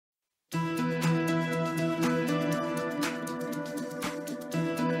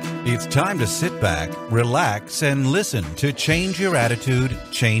It's time to sit back, relax, and listen to Change Your Attitude,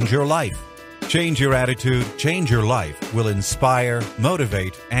 Change Your Life. Change Your Attitude, Change Your Life will inspire,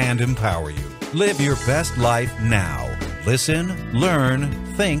 motivate, and empower you. Live your best life now. Listen, learn,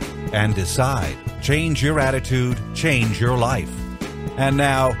 think, and decide. Change your attitude, change your life. And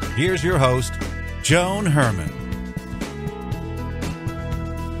now, here's your host, Joan Herman.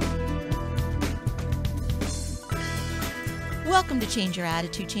 Welcome to Change Your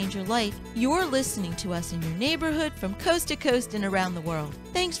Attitude, Change Your Life. You're listening to us in your neighborhood from coast to coast and around the world.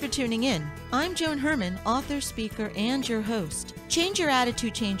 Thanks for tuning in. I'm Joan Herman, author, speaker, and your host. Change Your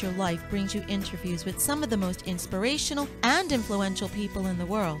Attitude, Change Your Life brings you interviews with some of the most inspirational and influential people in the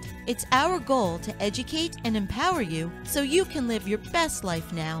world. It's our goal to educate and empower you so you can live your best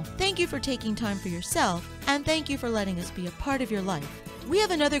life now. Thank you for taking time for yourself, and thank you for letting us be a part of your life. We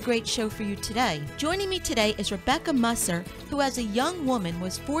have another great show for you today. Joining me today is Rebecca Musser, who as a young woman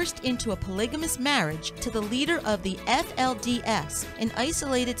was forced into a polygamous marriage to the leader of the FLDS, an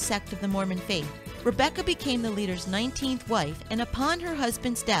isolated sect of the Mormon faith. Rebecca became the leader's 19th wife, and upon her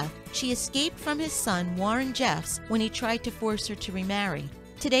husband's death, she escaped from his son Warren Jeffs when he tried to force her to remarry.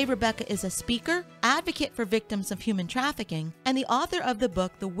 Today, Rebecca is a speaker, advocate for victims of human trafficking, and the author of the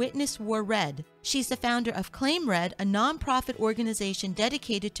book, The Witness Wore Red. She's the founder of Claim Red, a nonprofit organization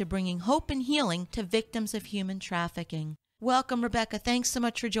dedicated to bringing hope and healing to victims of human trafficking. Welcome, Rebecca. Thanks so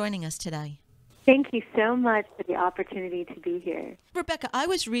much for joining us today. Thank you so much for the opportunity to be here. Rebecca, I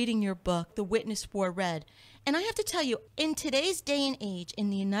was reading your book, The Witness Wore Red, and I have to tell you, in today's day and age in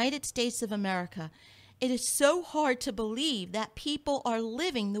the United States of America, it is so hard to believe that people are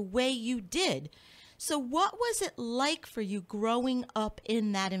living the way you did. So what was it like for you growing up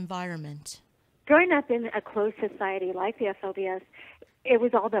in that environment? Growing up in a closed society like the FLDS, it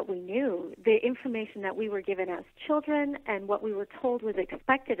was all that we knew. The information that we were given as children and what we were told was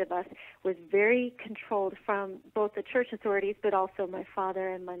expected of us was very controlled from both the church authorities, but also my father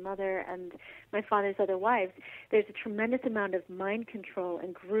and my mother and my father's other wives. There's a tremendous amount of mind control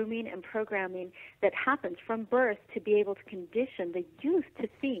and grooming and programming that happens from birth to be able to condition the youth to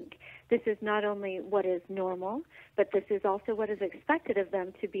think this is not only what is normal, but this is also what is expected of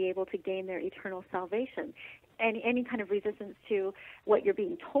them to be able to gain their eternal salvation. And any kind of resistance to what you're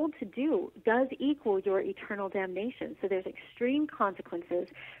being told to do does equal your eternal damnation. So there's extreme consequences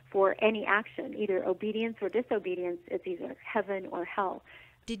for any action, either obedience or disobedience. It's either heaven or hell.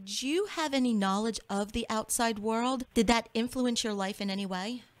 Did you have any knowledge of the outside world? Did that influence your life in any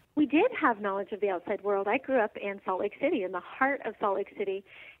way? We did have knowledge of the outside world. I grew up in Salt Lake City, in the heart of Salt Lake City,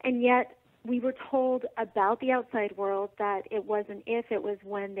 and yet we were told about the outside world that it wasn't if, it was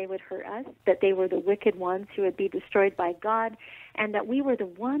when they would hurt us, that they were the wicked ones who would be destroyed by God, and that we were the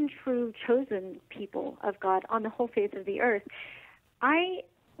one true chosen people of God on the whole face of the earth. I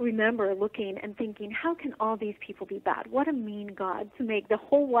remember looking and thinking, how can all these people be bad? What a mean God to make the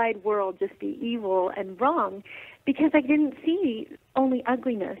whole wide world just be evil and wrong, because I didn't see only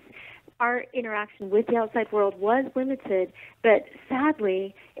ugliness. Our interaction with the outside world was limited, but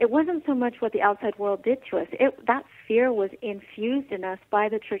sadly, it wasn't so much what the outside world did to us. That fear was infused in us by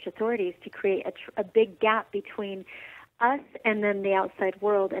the church authorities to create a big gap between us and then the outside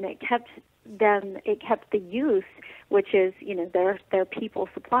world, and it kept the youth, which is, their people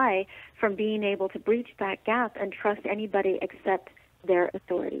supply, from being able to breach that gap and trust anybody except their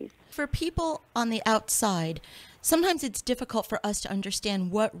authorities. For people on the outside, sometimes it's difficult for us to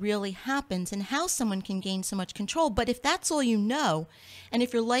understand what really happens and how someone can gain so much control. But if that's all you know, and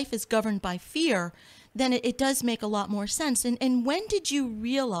if your life is governed by fear, then it does make a lot more sense. And when did you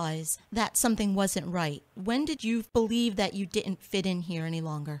realize that something wasn't right? When did you believe that you didn't fit in here any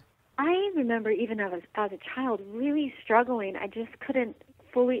longer? I remember even as a child really struggling. I just couldn't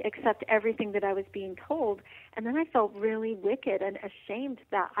fully accept everything that I was being told. And then I felt really wicked and ashamed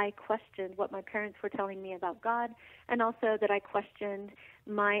that I questioned what my parents were telling me about God, and also that I questioned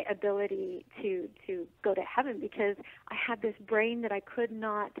my ability to go to heaven, because I had this brain that I could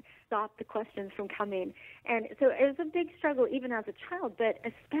not stop the questions from coming. And so it was a big struggle even as a child, but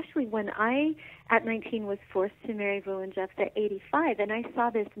especially when I, at 19, was forced to marry Roland Jeffs at 85, and I saw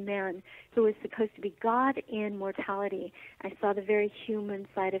this man who was supposed to be God in mortality. I saw the very human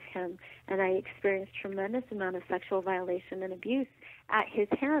side of him, and I experienced tremendous amount of sexual violation and abuse at his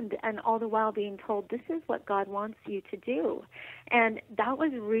hand, and all the while being told, this is what God wants you to do. And that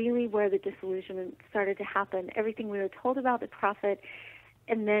was really where the disillusionment started to happen. Everything we were told about the prophet,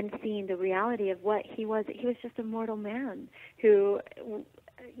 and then seeing the reality of what he was just a mortal man who,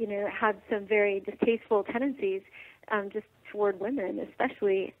 had some very distasteful tendencies just toward women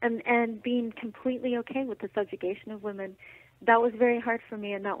especially, and being completely okay with the subjugation of women that was very hard for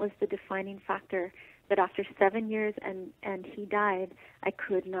me, and that was the defining factor, that after 7 years and he died, I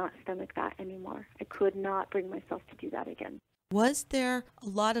could not stomach that anymore. I could not bring myself to do that again. Was there a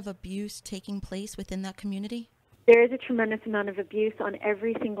lot of abuse taking place within that community? There is a tremendous amount of abuse on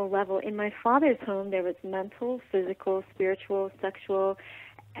every single level. In my father's home, there was mental, physical, spiritual, sexual,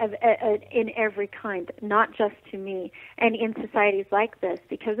 in every kind, not just to me. And in societies like this,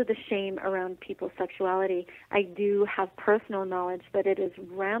 because of the shame around people's sexuality, I do have personal knowledge that it is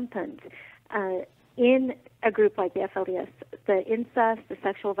rampant in a group like the FLDS. The incest, the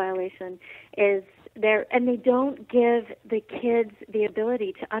sexual violation is there, and they don't give the kids the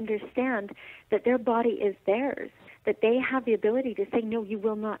ability to understand that their body is theirs, that they have the ability to say, no, you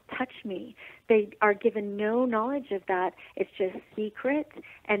will not touch me. They are given no knowledge of that. It's just secret,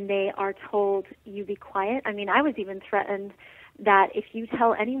 and they are told, you be quiet. I mean, I was even threatened that if you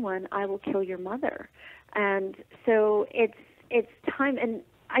tell anyone, I will kill your mother. And so it's time, and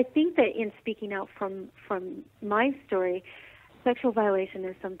I think that in speaking out from my story, sexual violation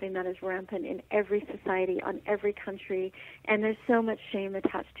is something that is rampant in every society, on every country, and there's so much shame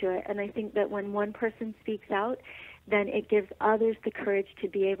attached to it. And I think that when one person speaks out, then it gives others the courage to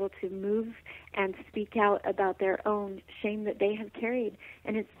be able to move and speak out about their own shame that they have carried.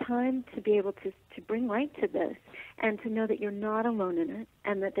 And it's time to be able to bring light to this and to know that you're not alone in it,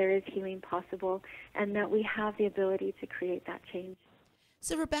 and that there is healing possible, and that we have the ability to create that change.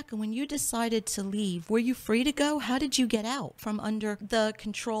 So, Rebecca, when you decided to leave, were you free to go? How did you get out from under the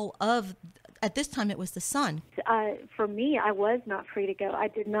control of, at this time, it was the son? For me, I was not free to go. I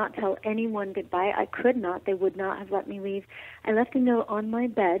did not tell anyone goodbye. I could not. They would not have let me leave. I left a note on my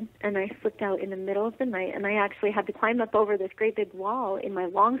bed, and I slipped out in the middle of the night, and I actually had to climb up over this great big wall in my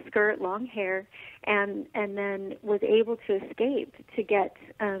long skirt, long hair, and then was able to escape to get,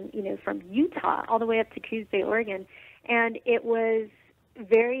 from Utah all the way up to Coos Bay, Oregon. And it was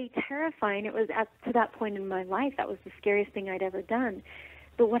very terrifying. It was to that point in my life, that was the scariest thing I'd ever done.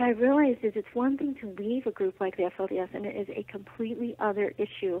 But what I realized is it's one thing to leave a group like the FLDS, and it is a completely other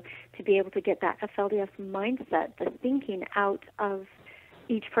issue to be able to get that FLDS mindset, the thinking out of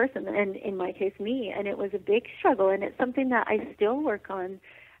each person, and in my case, me. And it was a big struggle, and it's something that I still work on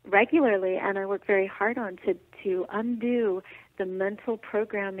regularly, and I work very hard on to undo the mental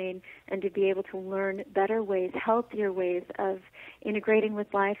programming and to be able to learn better ways, healthier ways of integrating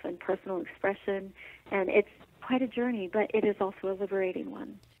with life and personal expression. And it's quite a journey, but it is also a liberating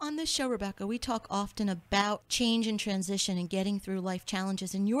one. On this show, Rebecca, we talk often about change and transition and getting through life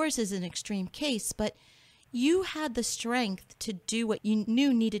challenges, and yours is an extreme case, but you had the strength to do what you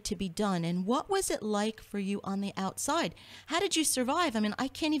knew needed to be done. And what was it like for you on the outside? How did you survive? I mean, I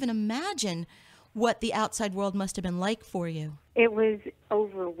can't even imagine what the outside world must have been like for you. It was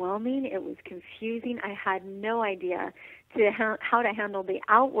overwhelming. It was confusing. I had no idea how to handle the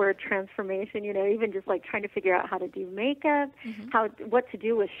outward transformation, even just like trying to figure out how to do makeup, what to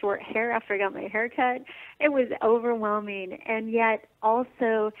do with short hair after I got my hair cut. It was overwhelming. And yet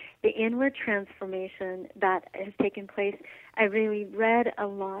also the inward transformation that has taken place, I really read a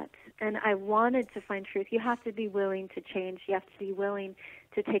lot, and I wanted to find truth. You have to be willing to change. You have to be willing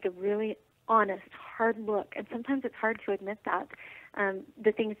to take a really honest, hard look, and sometimes it's hard to admit that.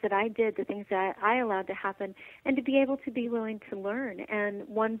 The things that I did, the things that I allowed to happen, and to be able to be willing to learn. And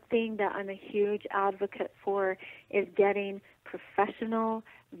one thing that I'm a huge advocate for is getting professional,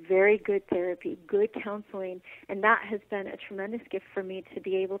 very good therapy, good counseling, and that has been a tremendous gift for me to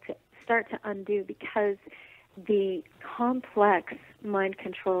be able to start to undo, because the complex mind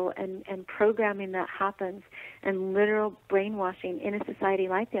control and programming that happens and literal brainwashing in a society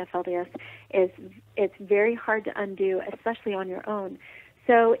like the FLDS it's very hard to undo, especially on your own.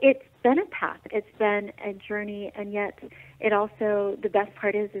 So it's been a path, it's been a journey, and yet it also, the best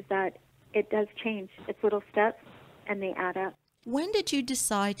part is that it does change. It's little steps, and they add up. When did you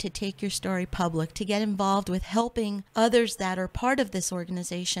decide to take your story public, to get involved with helping others that are part of this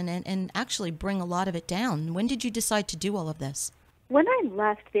organization and actually bring a lot of it down? When did you decide to do all of this? When I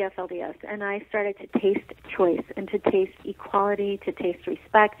left the FLDS and I started to taste choice and to taste equality, to taste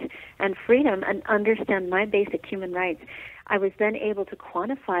respect and freedom and understand my basic human rights, I was then able to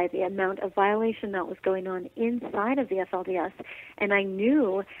quantify the amount of violation that was going on inside of the FLDS. And I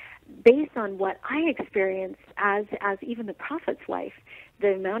knew, based on what I experienced as even the prophet's wife,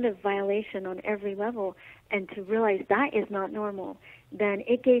 the amount of violation on every level, and to realize that is not normal, then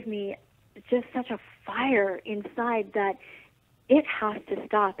it gave me just such a fire inside that it has to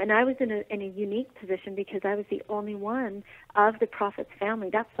stop. And I was in a unique position because I was the only one of the prophet's family.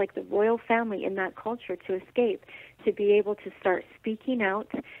 That's like the royal family in that culture, to escape, to be able to start speaking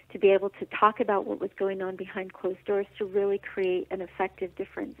out, to be able to talk about what was going on behind closed doors to really create an effective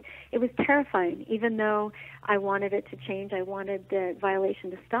difference. It was terrifying. Even though I wanted it to change, I wanted the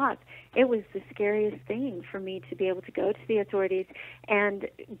violation to stop, it was the scariest thing for me to be able to go to the authorities and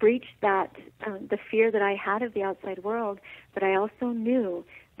breach that, the fear that I had of the outside world, but I also knew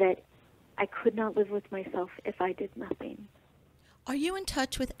that I could not live with myself if I did nothing. Are you in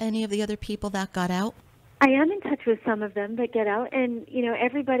touch with any of the other people that got out? I am in touch with some of them that get out, and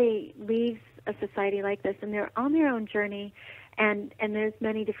everybody leaves a society like this, and they're on their own journey, and there's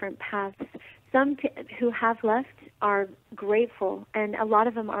many different paths. Some who have left are grateful, and a lot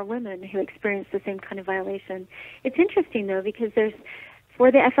of them are women who experience the same kind of violation. It's interesting, though, because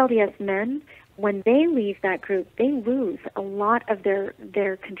for the FLDS men, when they leave that group, they lose a lot of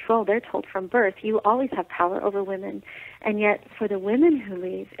their control. They're told from birth, you always have power over women. And yet, for the women who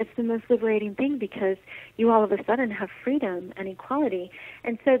leave, it's the most liberating thing because you all of a sudden have freedom and equality.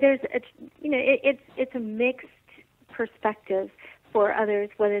 And so it's a mixed perspective for others,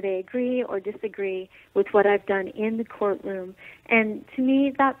 whether they agree or disagree with what I've done in the courtroom. And to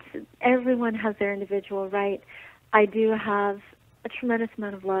me, everyone has their individual right. I do have a tremendous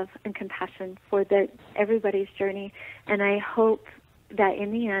amount of love and compassion for everybody's journey, and I hope that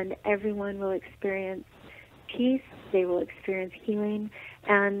in the end, everyone will experience peace, they will experience healing,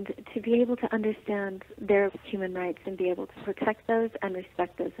 and to be able to understand their human rights and be able to protect those and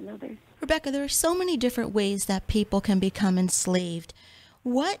respect those in others. Rebecca, there are so many different ways that people can become enslaved.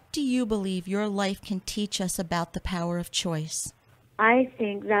 What do you believe your life can teach us about the power of choice? I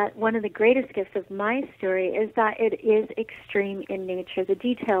think that one of the greatest gifts of my story is that it is extreme in nature. The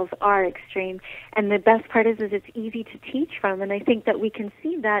details are extreme, and the best part is it's easy to teach from, and I think that we can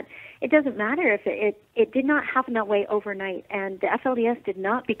see that it doesn't matter if it did not happen that way overnight, and the FLDS did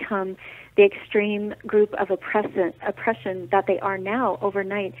not become the extreme group of oppression that they are now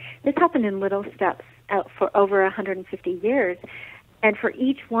overnight. This happened in little steps for over 150 years. And for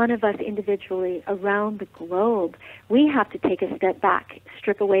each one of us individually around the globe, we have to take a step back,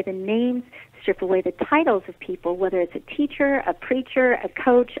 strip away the names, strip away the titles of people, whether it's a teacher, a preacher, a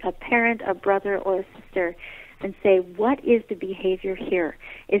coach, a parent, a brother, or a sister, and say, what is the behavior here?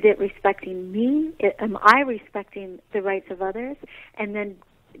 Is it respecting me? Am I respecting the rights of others? And then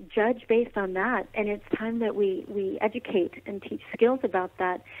judge based on that. And it's time that we educate and teach skills about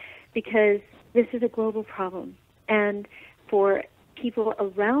that, because this is a global problem. And for people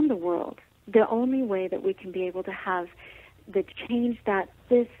around the world, the only way that we can be able to have the change that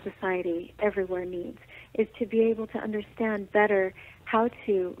this society everywhere needs is to be able to understand better how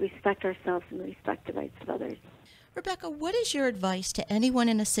to respect ourselves and respect the rights of others. Rebecca, what is your advice to anyone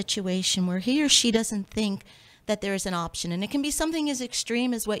in a situation where he or she doesn't think that there is an option? And it can be something as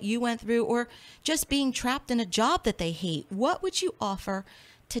extreme as what you went through, or just being trapped in a job that they hate. What would you offer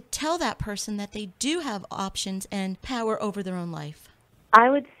to tell that person that they do have options and power over their own life? I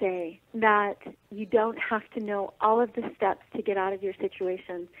would say that you don't have to know all of the steps to get out of your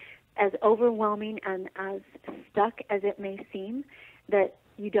situation. As overwhelming and as stuck as it may seem, that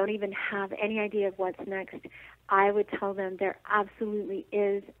you don't even have any idea of what's next, I would tell them there absolutely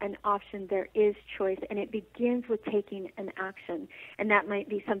is an option, there is choice, and it begins with taking an action. And that might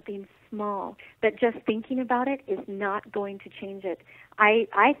be something small, but just thinking about it is not going to change it.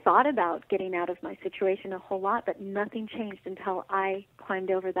 I thought about getting out of my situation a whole lot, but nothing changed until I climbed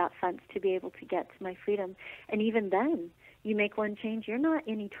over that fence to be able to get to my freedom. And even then, you make one change, you're not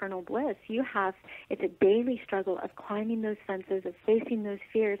in eternal bliss. It's a daily struggle of climbing those fences, of facing those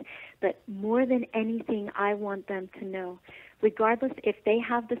fears. But more than anything, I want them to know, regardless if they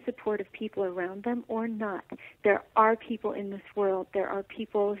have the support of people around them or not, there are people in this world, there are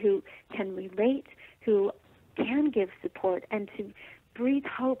people who can relate, who can give support, and to breathe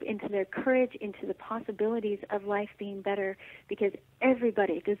hope into their courage, into the possibilities of life being better, because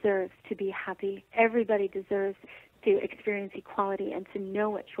everybody deserves to be happy. Everybody deserves to experience equality and to know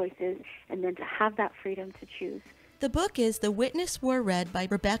what choice is, and then to have that freedom to choose. The book is The Witness Were Read by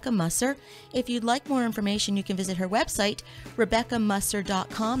Rebecca Musser. If you'd like more information, you can visit her website,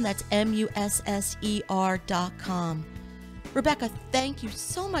 RebeccaMusser.com. That's MUSSER.com. Rebecca, thank you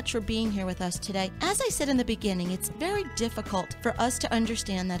so much for being here with us today. As I said in the beginning, it's very difficult for us to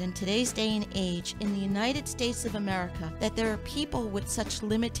understand that in today's day and age, in the United States of America, that there are people with such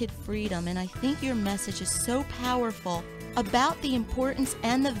limited freedom. And I think your message is so powerful about the importance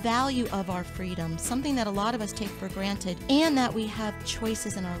and the value of our freedom, something that a lot of us take for granted, and that we have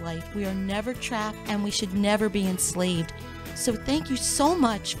choices in our life. We are never trapped, and we should never be enslaved. So thank you so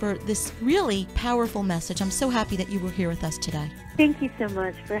much for this really powerful message. I'm so happy that you were here with us today. Thank you so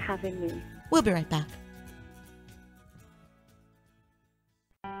much for having me. We'll be right back.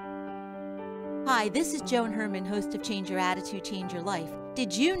 Hi, this is Joan Herman, host of Change Your Attitude, Change Your Life.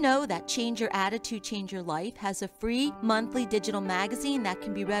 Did you know that Change Your Attitude, Change Your Life has a free monthly digital magazine that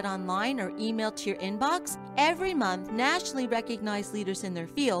can be read online or emailed to your inbox? Every month, nationally recognized leaders in their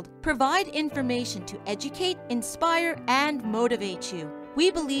field provide information to educate, inspire, and motivate you.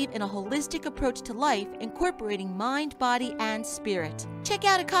 We believe in a holistic approach to life, incorporating mind, body, and spirit. Check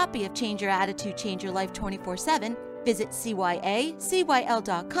out a copy of Change Your Attitude, Change Your Life 24/7. Visit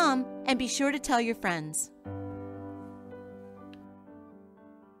cyacyl.com and be sure to tell your friends.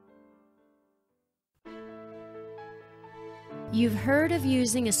 You've heard of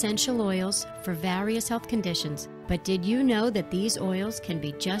using essential oils for various health conditions, but did you know that these oils can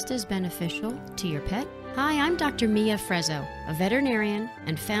be just as beneficial to your pet? Hi, I'm Dr. Mia Frezzo, a veterinarian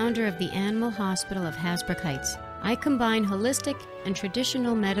and founder of the Animal Hospital of Hasbrook Heights. I combine holistic and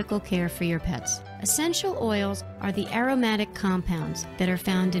traditional medical care for your pets. Essential oils are the aromatic compounds that are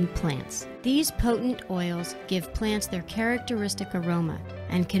found in plants. These potent oils give plants their characteristic aroma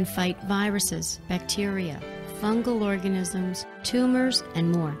and can fight viruses, bacteria, fungal organisms, tumors,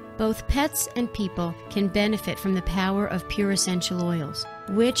 and more. Both pets and people can benefit from the power of pure essential oils,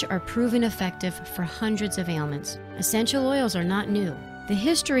 which are proven effective for hundreds of ailments. Essential oils are not new. The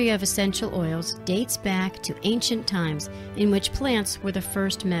history of essential oils dates back to ancient times in which plants were the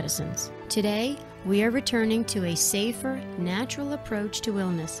first medicines. Today, we are returning to a safer, natural approach to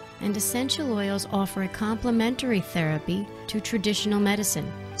illness, and essential oils offer a complementary therapy to traditional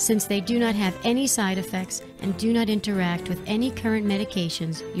medicine, since they do not have any side effects and do not interact with any current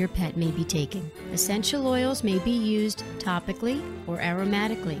medications your pet may be taking. Essential oils may be used topically or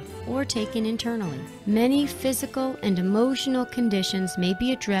aromatically, or taken internally. Many physical and emotional conditions may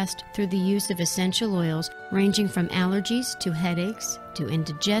be addressed through the use of essential oils, ranging from allergies to headaches to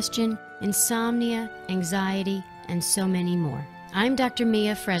indigestion, insomnia, anxiety, and so many more. I'm Dr.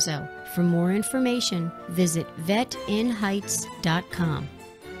 Mia Frezzo. For more information, visit vetinheights.com.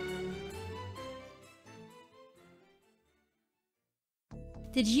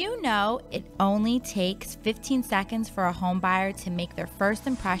 Did you know it only takes 15 seconds for a home buyer to make their first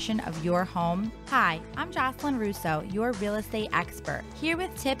impression of your home? Hi, I'm Jocelyn Russo, your real estate expert, here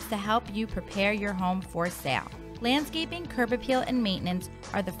with tips to help you prepare your home for sale. Landscaping, curb appeal, and maintenance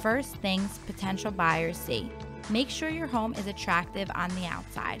are the first things potential buyers see. Make sure your home is attractive on the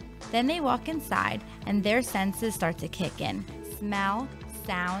outside. Then they walk inside and their senses start to kick in: smell,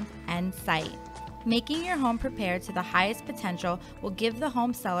 sound, and sight. Making your home prepared to the highest potential will give the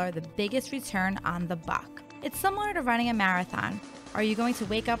home seller the biggest return on the buck. It's similar to running a marathon. Are you going to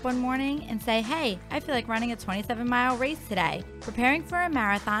wake up one morning and say, hey, I feel like running a 27-mile race today? Preparing for a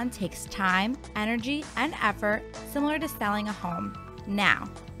marathon takes time, energy, and effort, similar to selling a home. Now,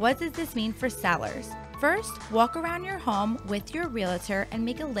 what does this mean for sellers? First, walk around your home with your realtor and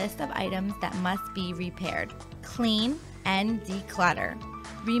make a list of items that must be repaired. Clean and declutter.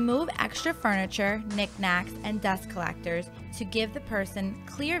 Remove extra furniture, knickknacks, and dust collectors to give the person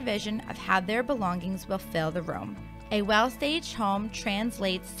clear vision of how their belongings will fill the room. A well-staged home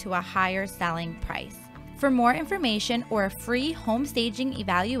translates to a higher selling price. For more information or a free home staging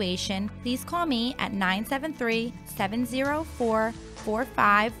evaluation, please call me at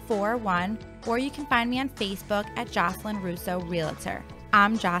 973-704-4541, or you can find me on Facebook at Jocelyn Russo Realtor.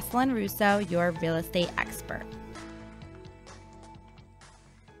 I'm Jocelyn Russo, your real estate expert.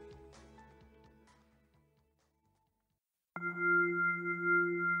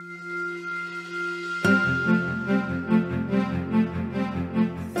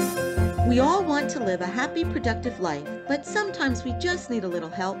 We all want to live a happy, productive life, but sometimes we just need a little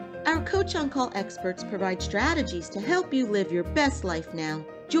help. Our Coach on Call experts provide strategies to help you live your best life now.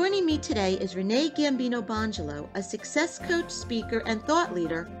 Joining me today is Renee Gambino-Bongelo, a success coach, speaker, and thought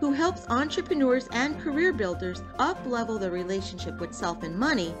leader who helps entrepreneurs and career builders up-level their relationship with self and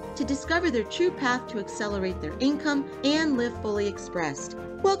money to discover their true path to accelerate their income and live fully expressed.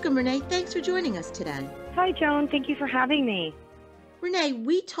 Welcome, Renee. Thanks for joining us today. Hi, Joan. Thank you for having me. Renee,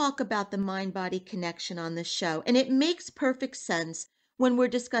 we talk about the mind-body connection on this show, and it makes perfect sense when we're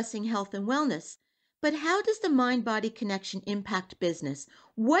discussing health and wellness. But how does the mind-body connection impact business?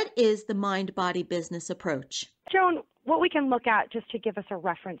 What is the mind-body business approach? Joan, what we can look at, just to give us a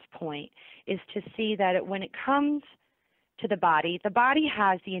reference point, is to see that when it comes to the body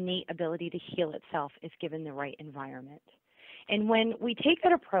has the innate ability to heal itself if given the right environment. And when we take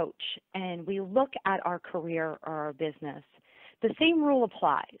that approach and we look at our career or our business, the same rule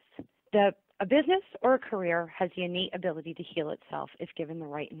applies. A business or a career has the innate ability to heal itself if given the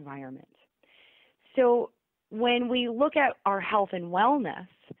right environment. So when we look at our health and wellness,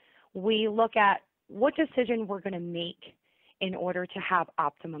 we look at what decision we're going to make in order to have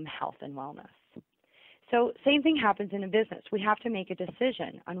optimum health and wellness. So same thing happens in a business. We have to make a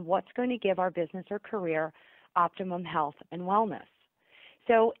decision on what's going to give our business or career optimum health and wellness.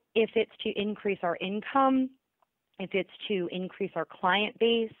 So if it's to increase our income, if it's to increase our client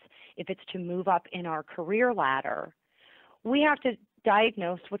base, if it's to move up in our career ladder, we have to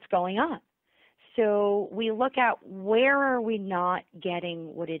diagnose what's going on. So we look at where are we not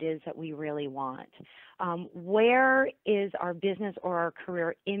getting what it is that we really want? Where is our business or our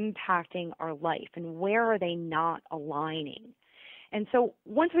career impacting our life, and where are they not aligning? And so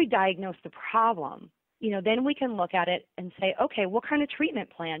once we diagnose the problem, then we can look at it and say, okay, what kind of treatment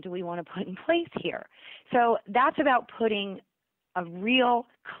plan do we want to put in place here? So that's about putting a real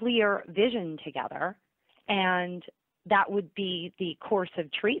clear vision together, and that would be the course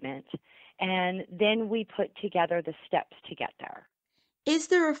of treatment. And then we put together the steps to get there. Is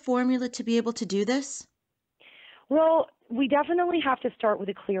there a formula to be able to do this? Well, we definitely have to start with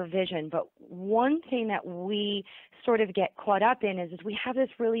a clear vision, but one thing that we sort of get caught up in is we have this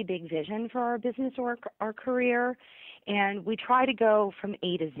really big vision for our business or our career, and we try to go from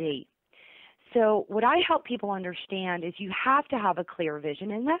A to Z. So what I help people understand is you have to have a clear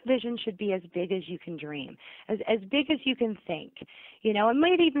vision, and that vision should be as big as you can dream, as big as you can think. It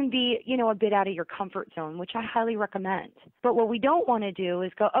might even be, a bit out of your comfort zone, which I highly recommend. But what we don't want to do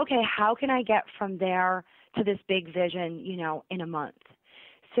is go, okay, how can I get from there to this big vision, in a month?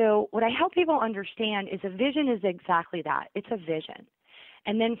 So what I help people understand is a vision is exactly that. It's a vision.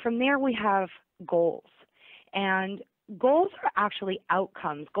 And then from there we have goals. And goals are actually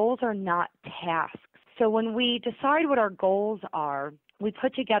outcomes. Goals are not tasks. So when we decide what our goals are, we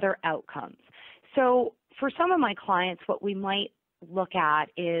put together outcomes. So for some of my clients, what we might look at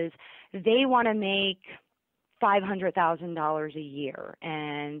is they want to make $500,000 a year,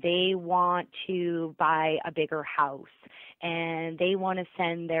 and they want to buy a bigger house, and they want to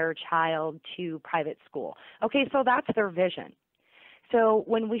send their child to private school. Okay, so that's their vision. So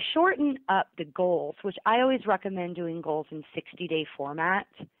when we shorten up the goals, which I always recommend doing goals in 60-day format,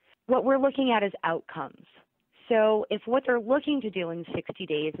 what we're looking at is outcomes. So if what they're looking to do in 60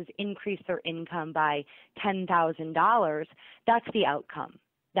 days is increase their income by $10,000, that's the outcome.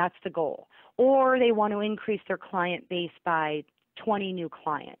 That's the goal. Or they want to increase their client base by 20 new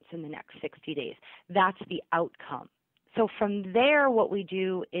clients in the next 60 days. That's the outcome. So from there, what we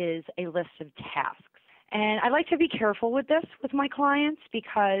do is a list of tasks. And I like to be careful with this with my clients,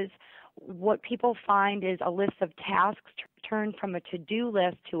 because what people find is a list of tasks turned from a to-do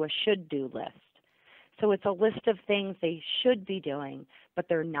list to a should-do list. So it's a list of things they should be doing, but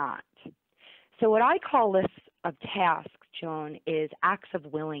they're not. So what I call lists of tasks, Joan, is acts of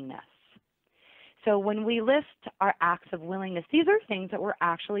willingness. So when we list our acts of willingness, these are things that we're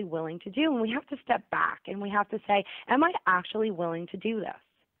actually willing to do, and we have to step back and we have to say, am I actually willing to do this?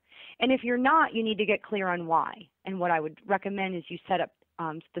 And if you're not, you need to get clear on why. And what I would recommend is you set up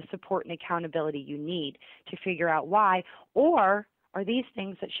the support and accountability you need to figure out why, or are these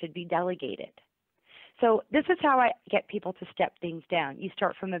things that should be delegated? So this is how I get people to step things down. You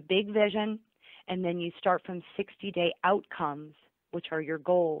start from a big vision, and then you start from 60-day outcomes, which are your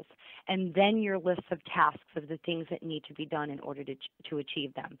goals, and then your list of tasks of the things that need to be done in order to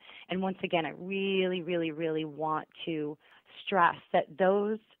achieve them. And once again, I really, really, really want to stress that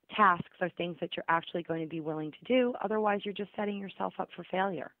those tasks are things that you're actually going to be willing to do. Otherwise, you're just setting yourself up for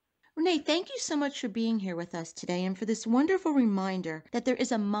failure. Renee, thank you so much for being here with us today and for this wonderful reminder that there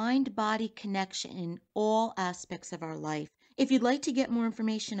is a mind-body connection in all aspects of our life. If you'd like to get more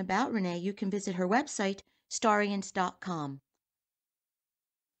information about Renee, you can visit her website, starians.com.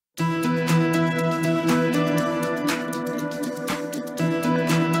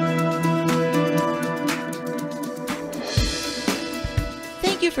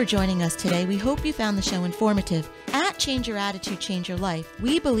 Thank you for joining us today. We hope you found the show informative. At Change Your Attitude, Change Your Life,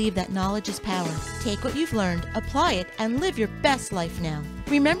 we believe that knowledge is power. Take what you've learned, apply it, and live your best life now.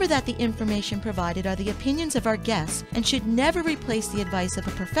 Remember that the information provided are the opinions of our guests and should never replace the advice of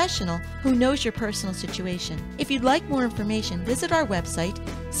a professional who knows your personal situation. If you'd like more information, visit our website,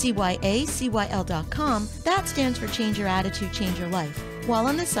 cyacyl.com. That stands for Change Your Attitude, Change Your Life. While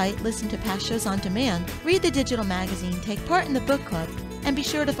on the site, listen to past shows on demand, read the digital magazine, take part in the book club, and be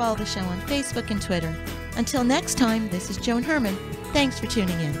sure to follow the show on Facebook and Twitter. Until next time, this is Joan Herman. Thanks for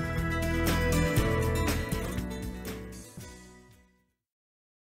tuning in.